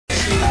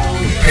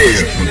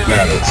Prepare for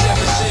battle.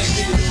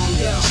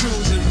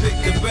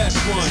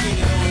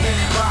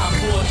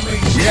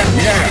 Yeah.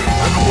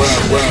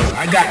 Well,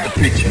 I got the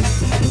picture.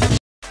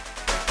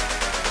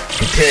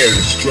 Prepare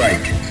to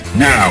strike.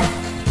 Now.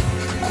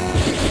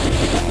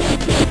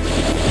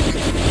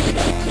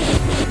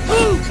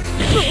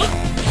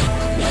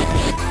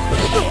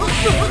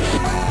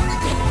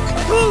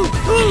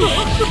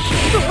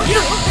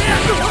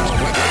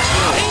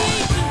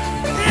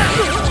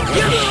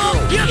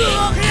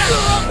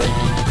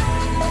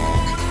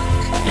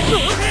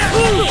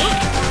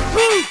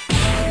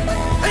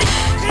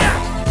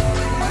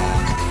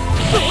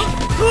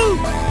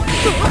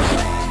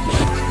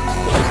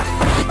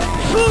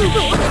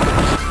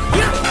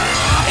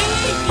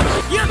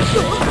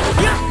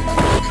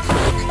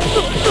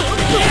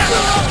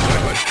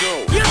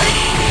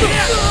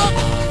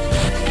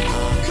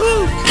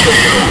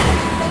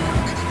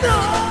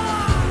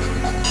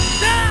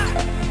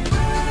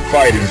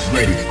 Fighters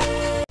ready.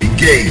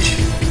 Engage.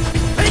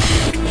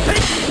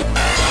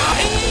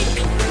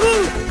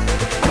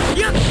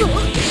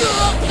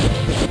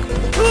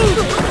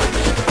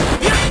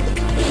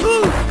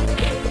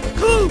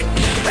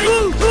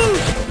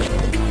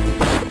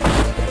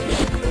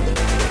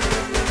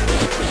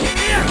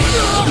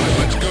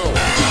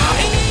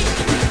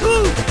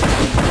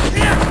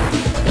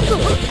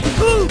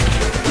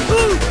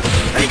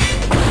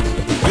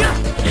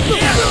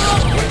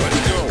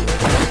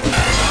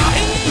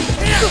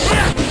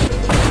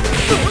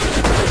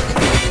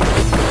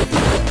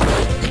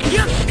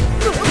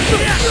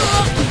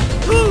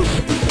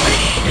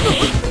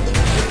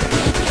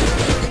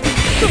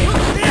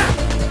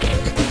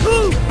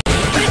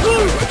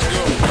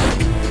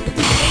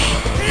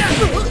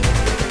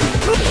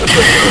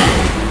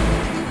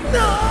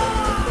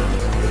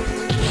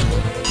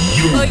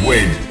 You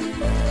win.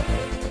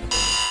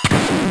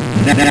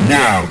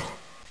 Now,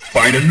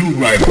 find a new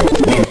rival.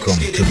 Welcome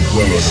to the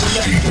world of the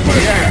street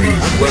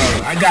fighting.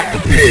 Well, I got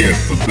prepared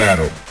for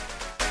battle.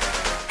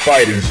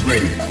 Fighters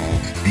ready.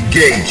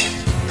 Engage.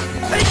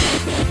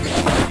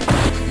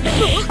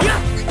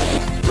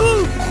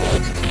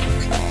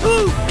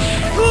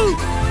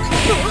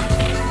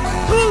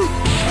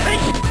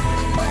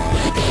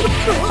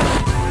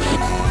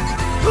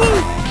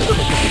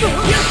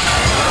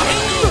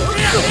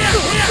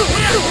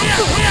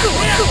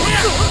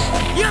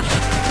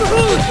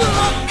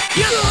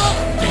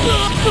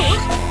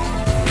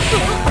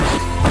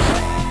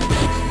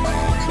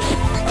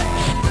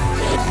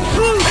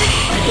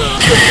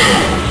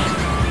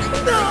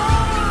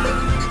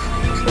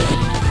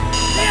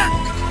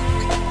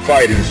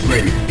 Fighters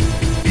ready.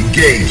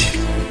 Engage.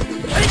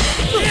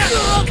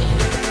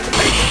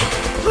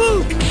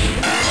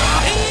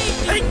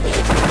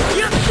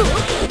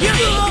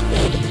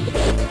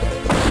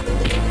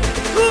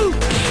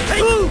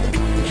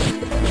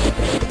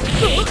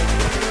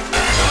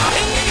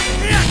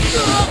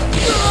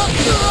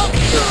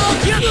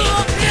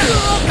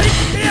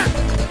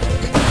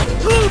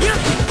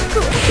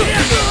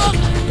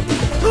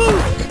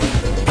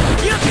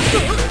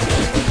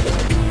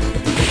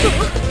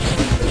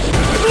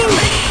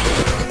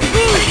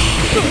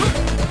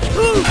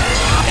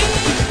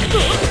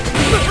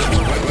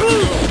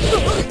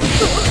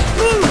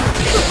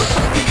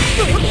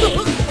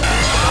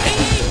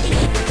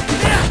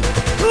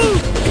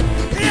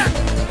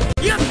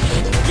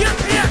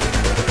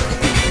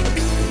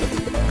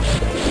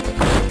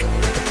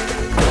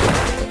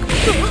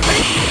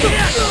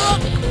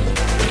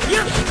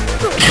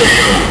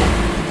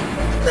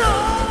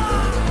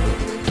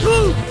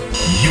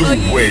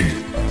 You win.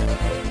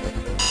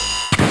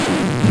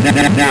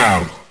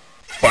 Now,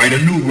 find a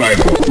new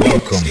rival.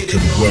 Welcome to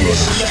the world of the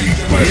street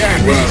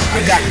fighting. Well, I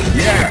got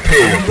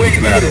prepared for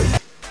battle.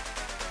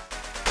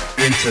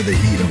 Enter the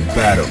heat of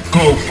battle.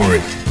 Go for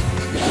it.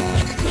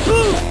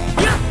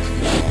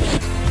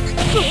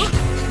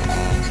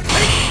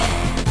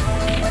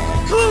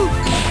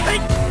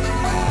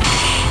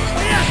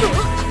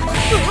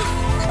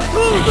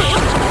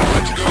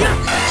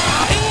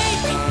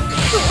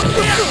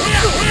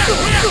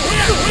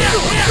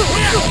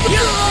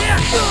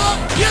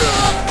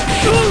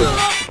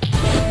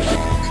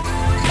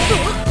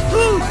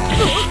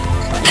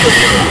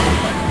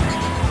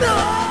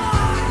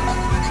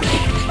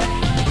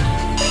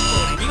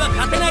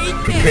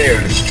 Prepare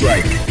to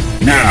strike.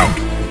 Now.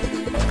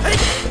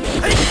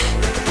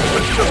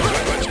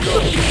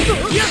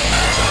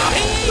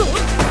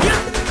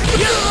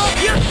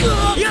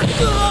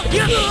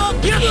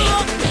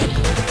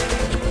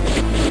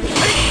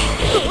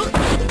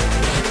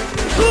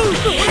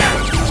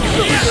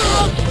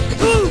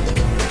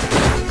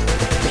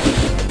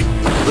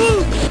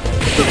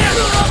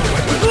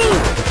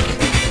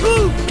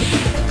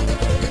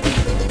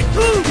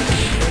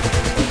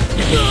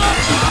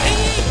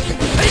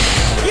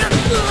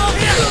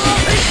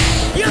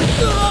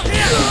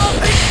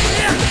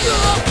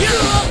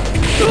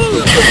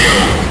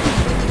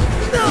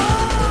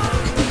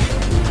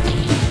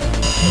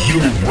 You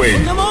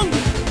win.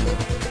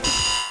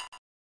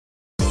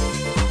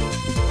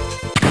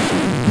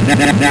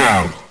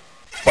 Now,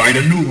 Find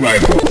a new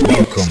rival.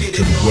 Welcome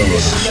to the world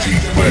of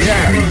Street Fighter.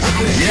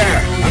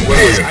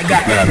 Prepare I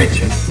got for the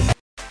picture. battle.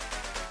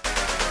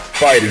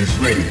 Fighters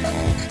ready.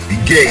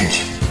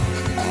 Engage.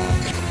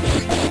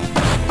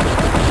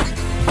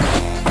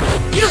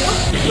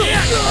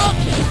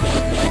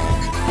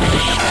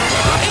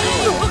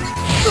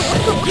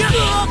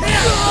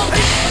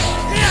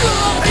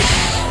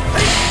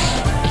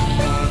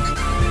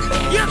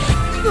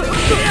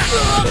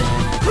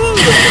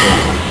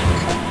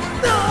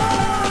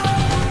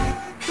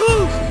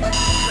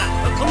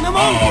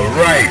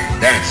 Alright,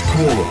 that's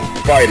cool.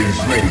 Fighters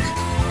ready.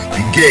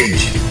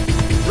 Engage.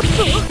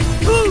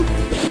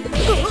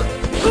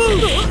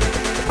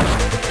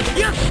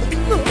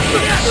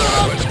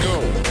 Let's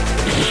go.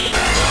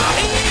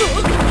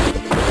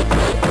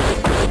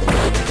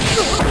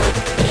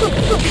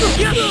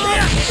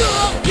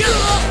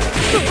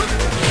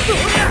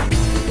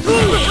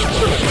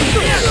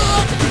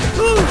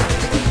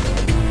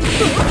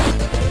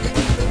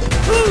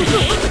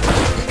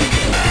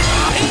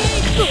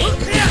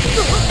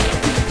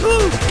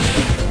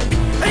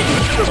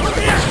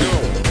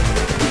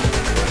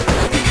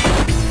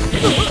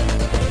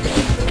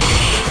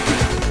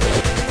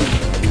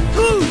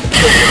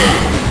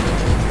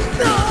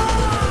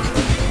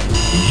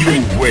 You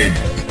win.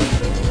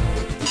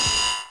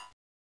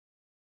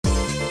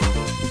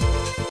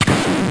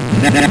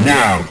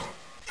 Now,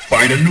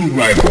 find a new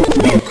rival.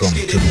 Welcome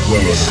to the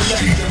world of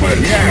Street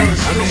Fighter.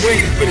 I've been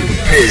waiting for this.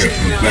 Prepare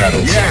for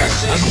battle.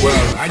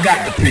 Well, I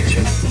got the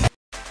picture.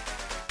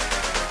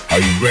 Are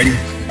you ready?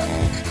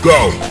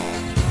 Go.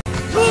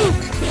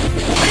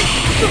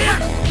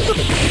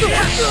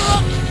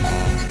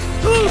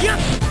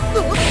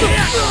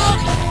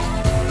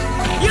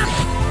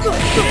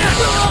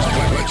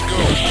 Let's go.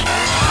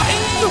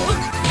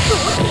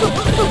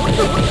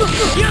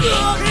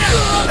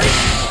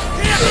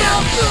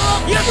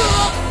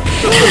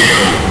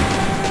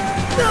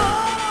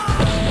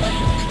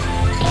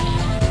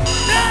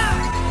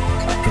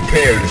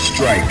 Prepare to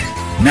strike.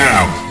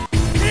 Now.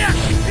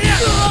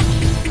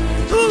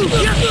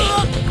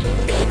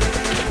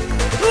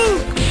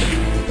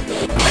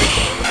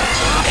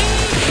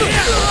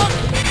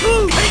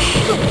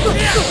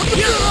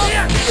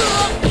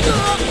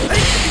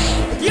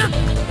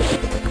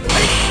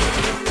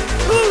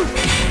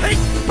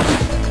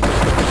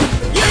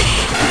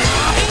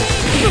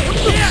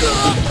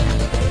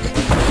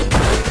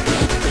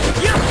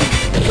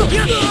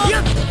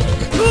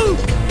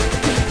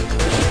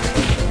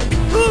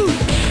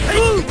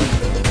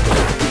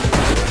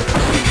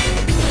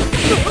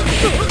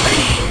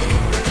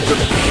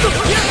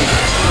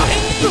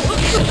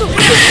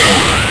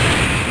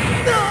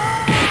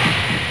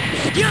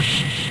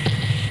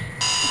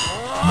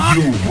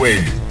 You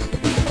win.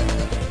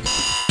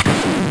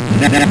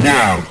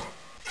 Now,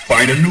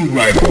 find a new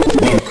rival.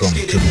 Welcome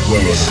to the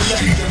world of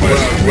Street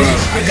Fighter.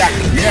 I got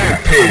the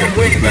Prepare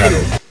for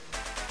battle.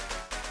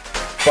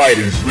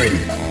 Fighters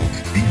ready.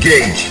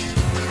 Engage.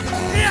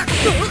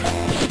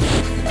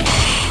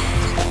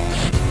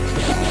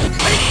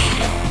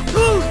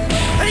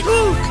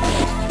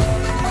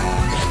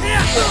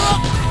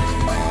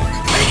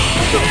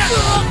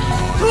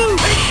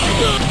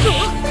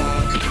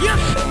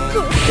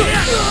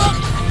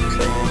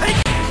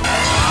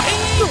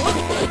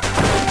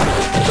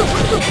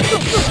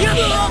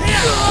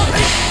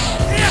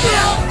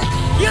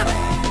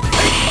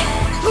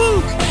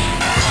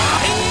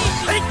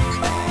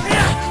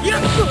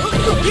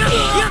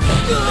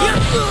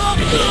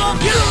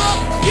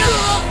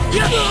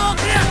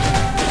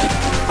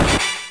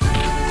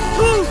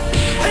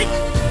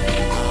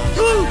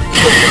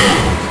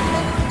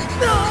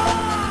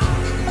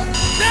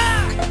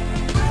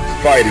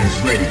 Fighters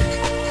ready.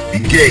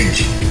 Engage.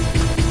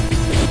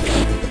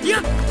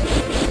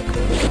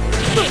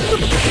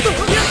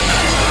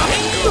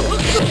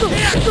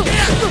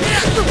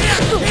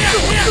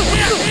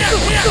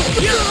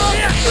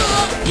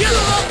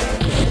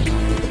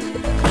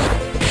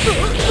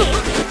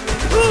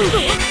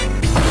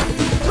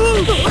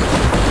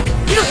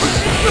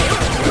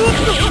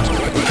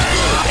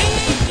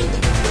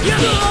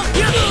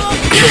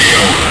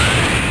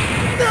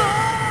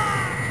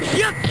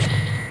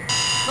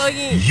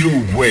 You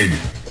win.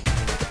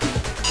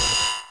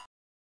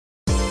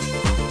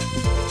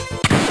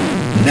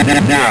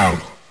 Now,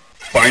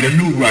 find a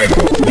new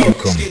rival.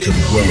 Welcome to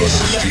the world of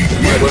Street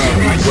Fighter.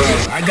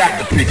 Well, I got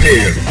the picture.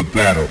 Prepare for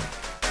battle.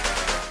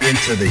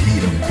 Enter the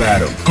heat of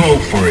battle. Go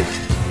for it.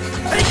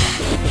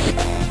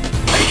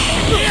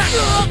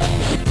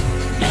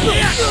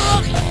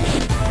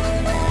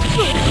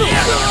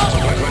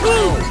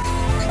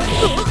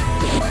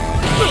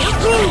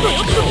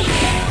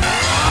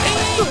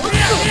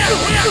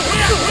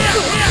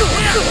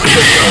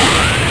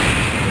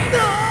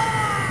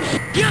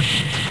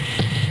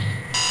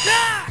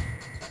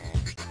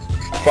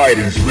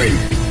 Fighters ready.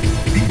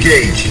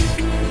 Engage.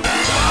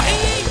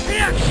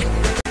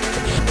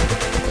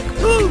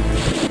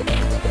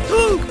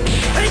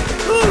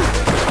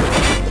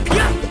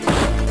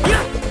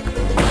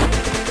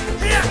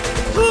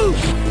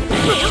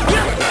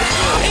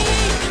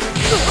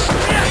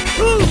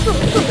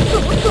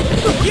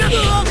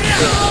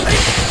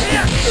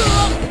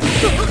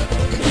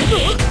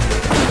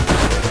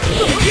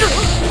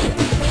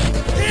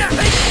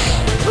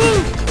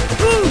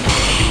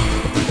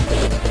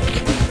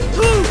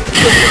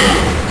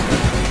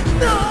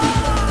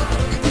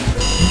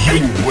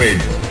 win.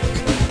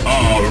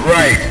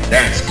 Alright,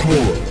 that's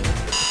cool.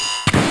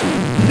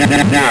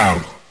 Now,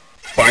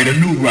 find a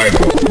new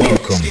rival.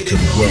 Welcome to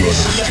the world of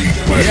Street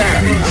Fighter. Yeah,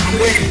 I've been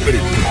waiting for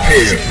this.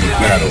 Prepare for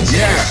battle.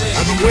 Yeah,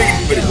 I've been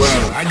waiting for this.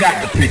 Well, I got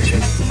the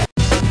picture.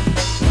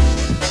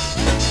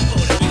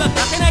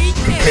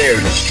 Prepare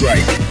to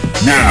strike.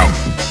 Now.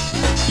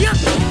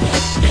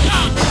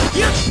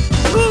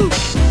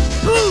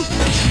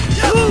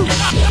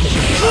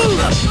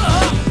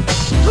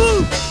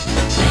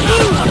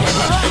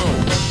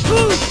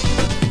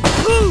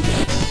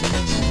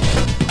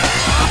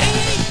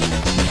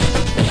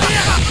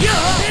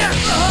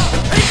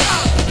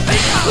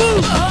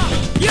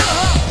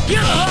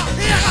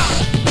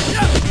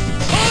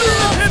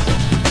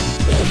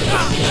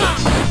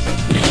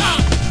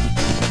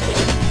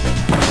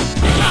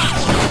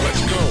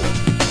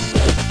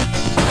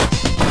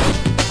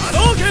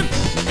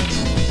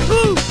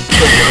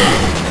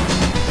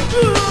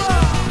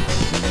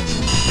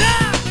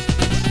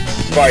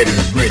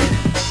 Fighters ready.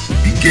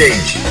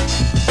 Engage.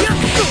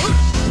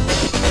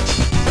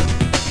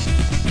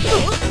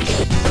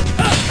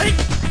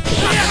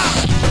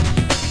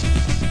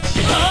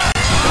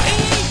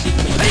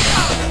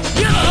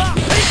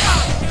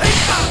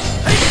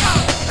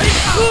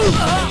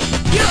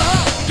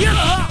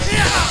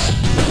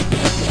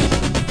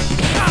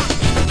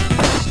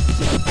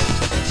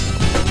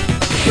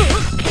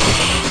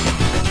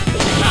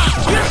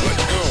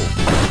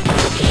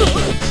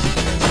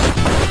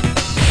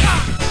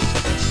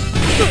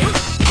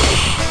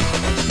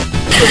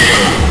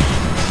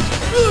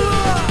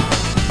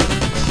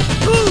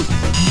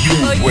 You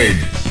win.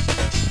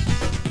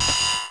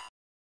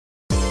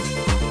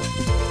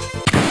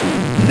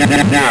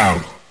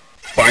 Now,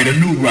 find a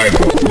new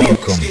rival.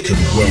 Welcome to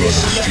the world of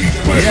Street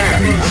Fighter. Yeah,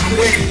 I've been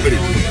waiting for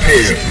this.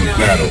 Prepare for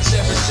battle.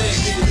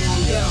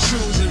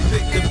 Choose and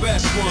pick the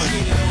best one.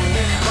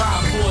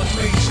 5, 4,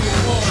 3, 2,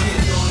 1.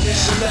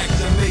 Select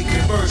and make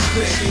your first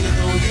pick.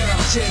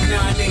 10,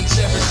 9, 8,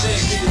 7,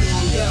 6.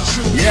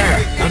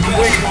 Yeah, I've been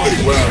waiting for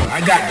this. Well,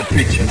 I got the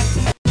picture.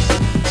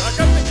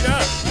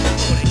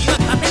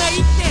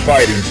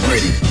 Fighters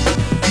ready.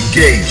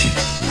 Engage.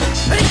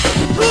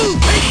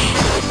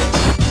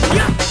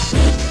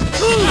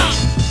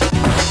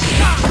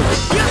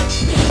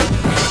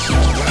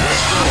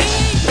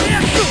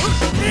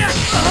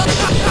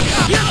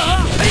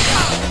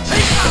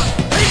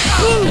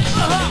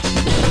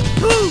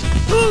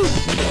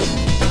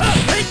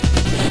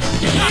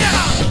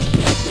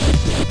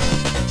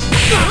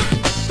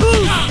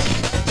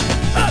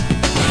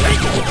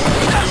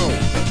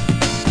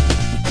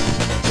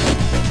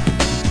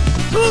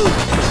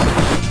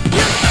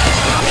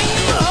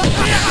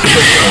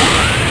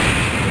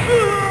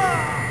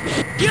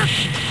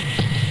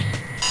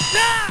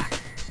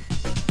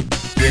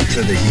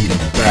 Into the heat of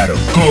battle.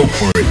 Go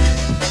for it.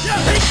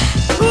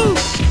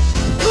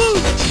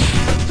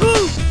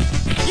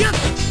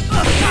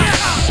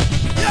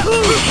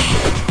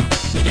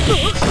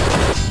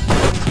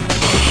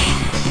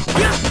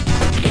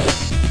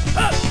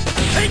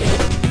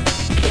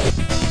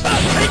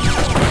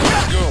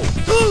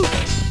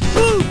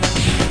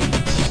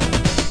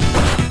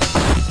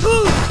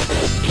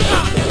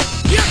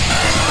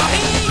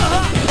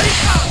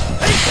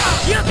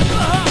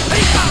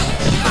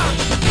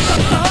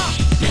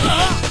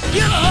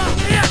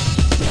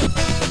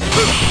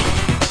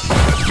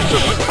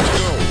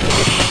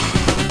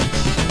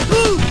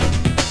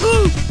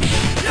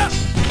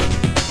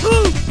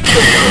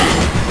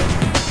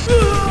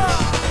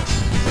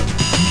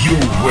 You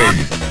win.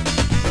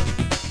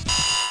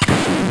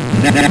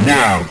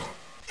 Now,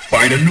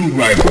 find a new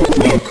rival.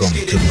 Welcome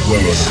to the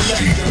world of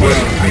Street Fighter.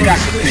 Well, I got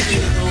the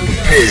picture.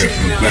 Prepare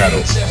for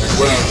battle.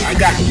 Well, I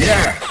got,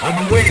 yeah, I've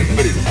been waiting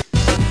for this.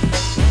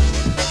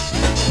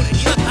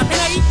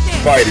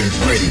 Fighters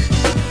ready.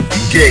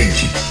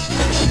 Engage.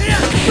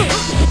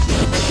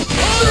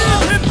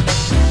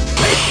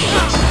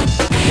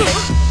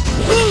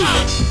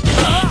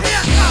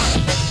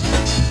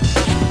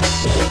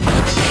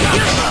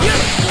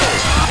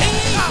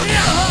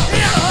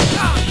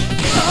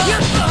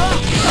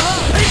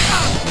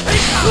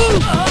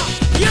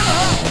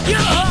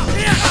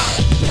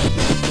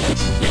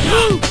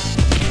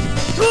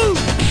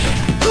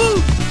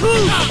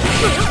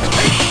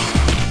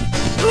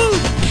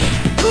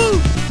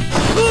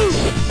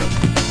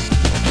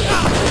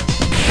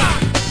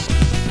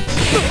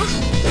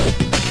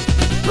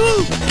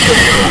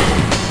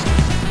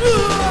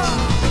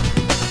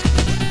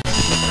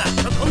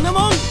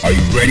 Are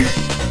you ready?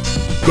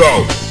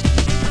 Go!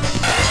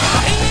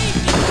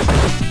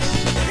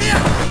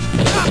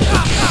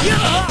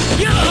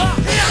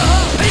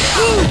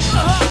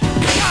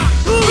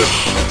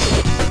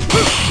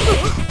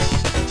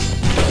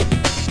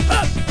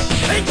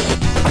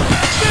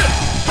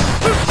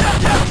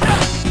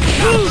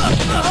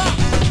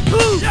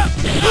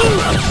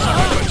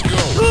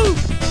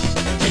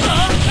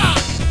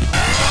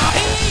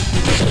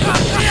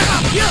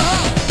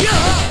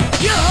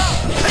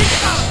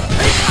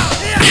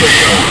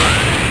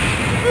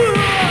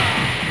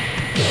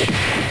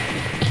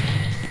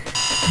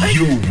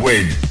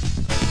 win.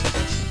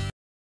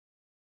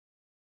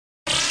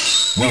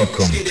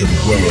 Welcome to the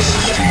world of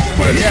Street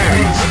Fighter.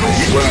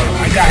 Well,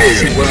 I got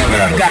it. Well,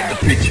 I got the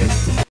picture.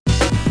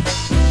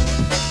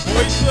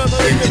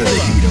 Into the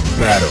heat of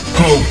battle.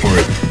 Go for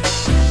it.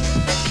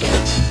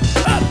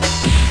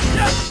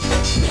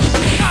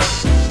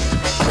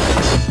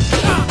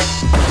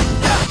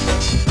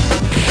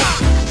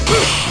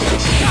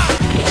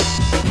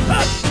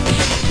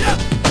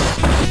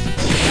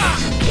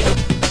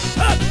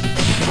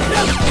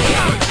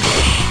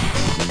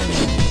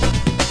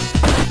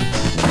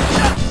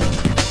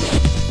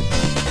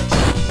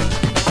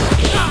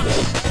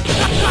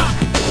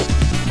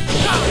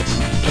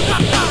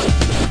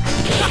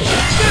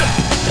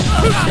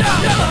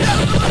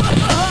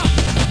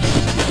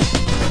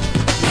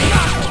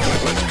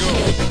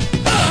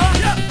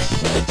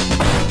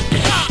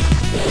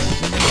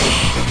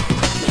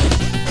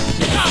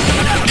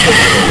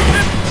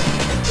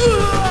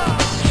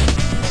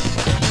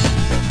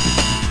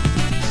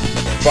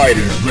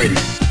 Fighters ready.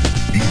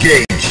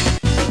 Engage.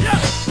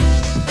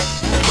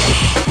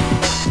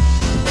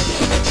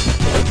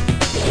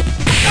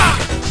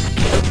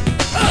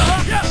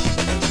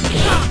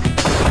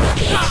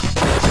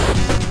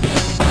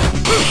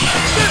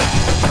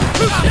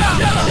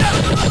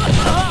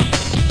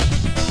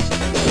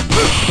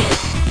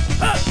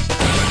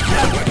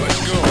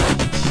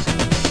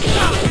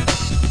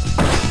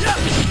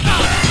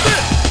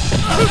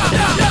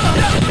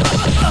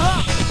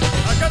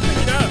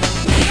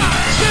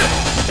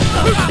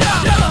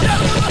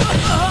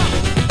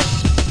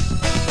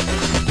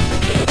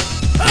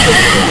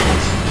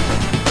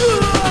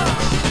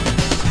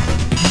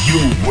 You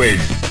win.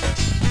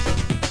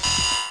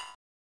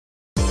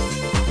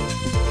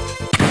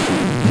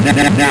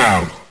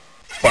 Now,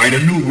 find a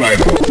new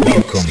rival.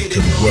 Welcome to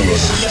the world of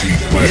Street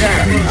Fighter.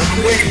 Yeah, I've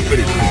been waiting for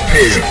this.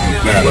 Prepare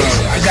for battle. Well,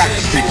 I got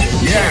the picture.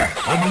 Yeah,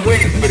 I've been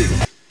waiting for this.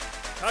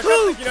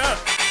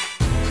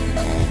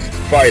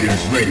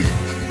 Fighters ready.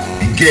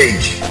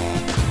 Engage.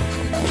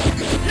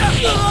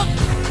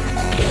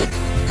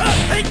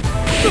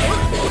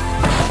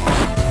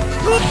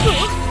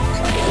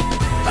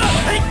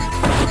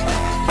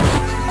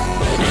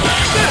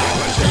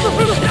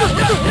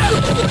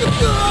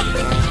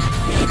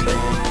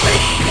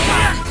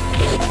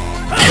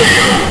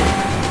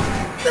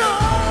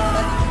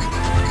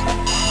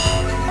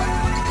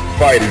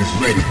 Fighters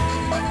ready.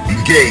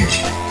 Engage.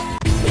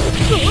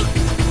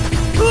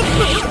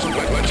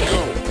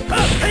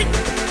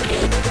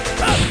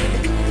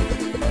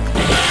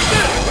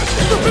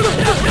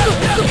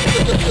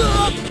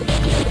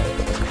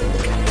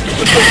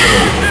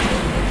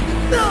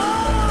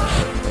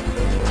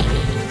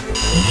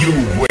 You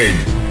win.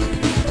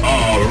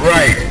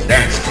 Alright,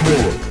 that's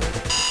cool.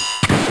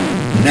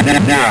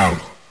 Now,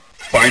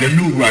 find a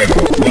new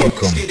rival.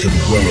 Welcome to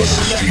the world of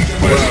Street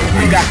Fighter. Well,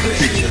 I got the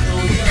picture.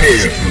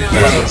 Prepare for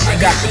battle. Well, I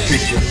got the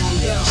picture.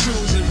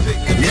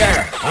 Yeah,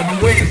 I've been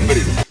waiting for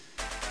this.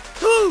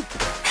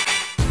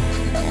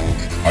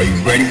 Are you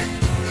ready?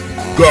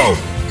 Go!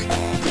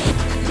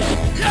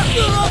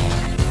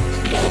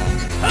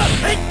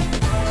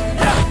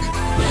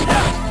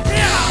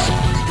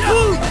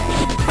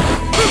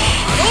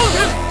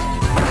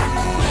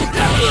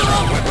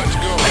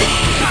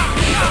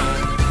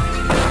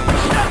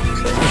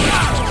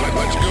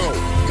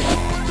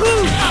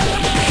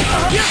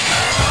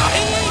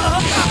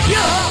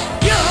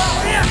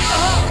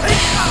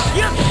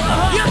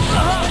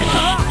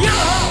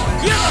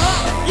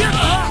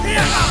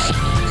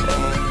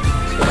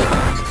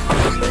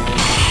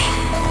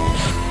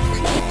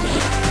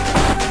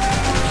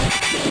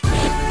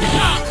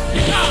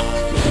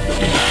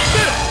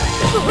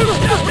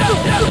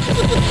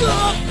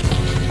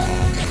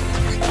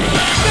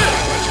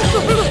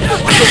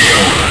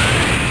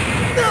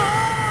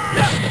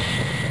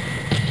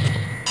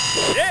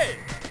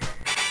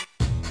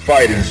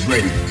 Fighters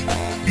ready.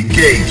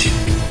 Engage.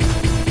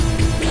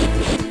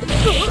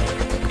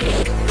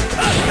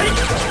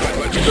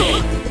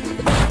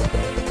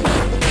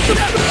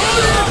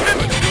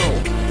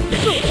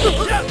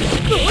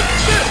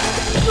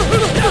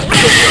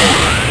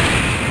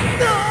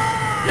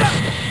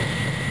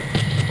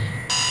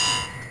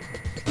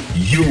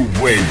 You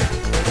win.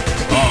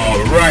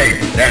 Alright,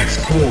 that's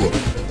cool.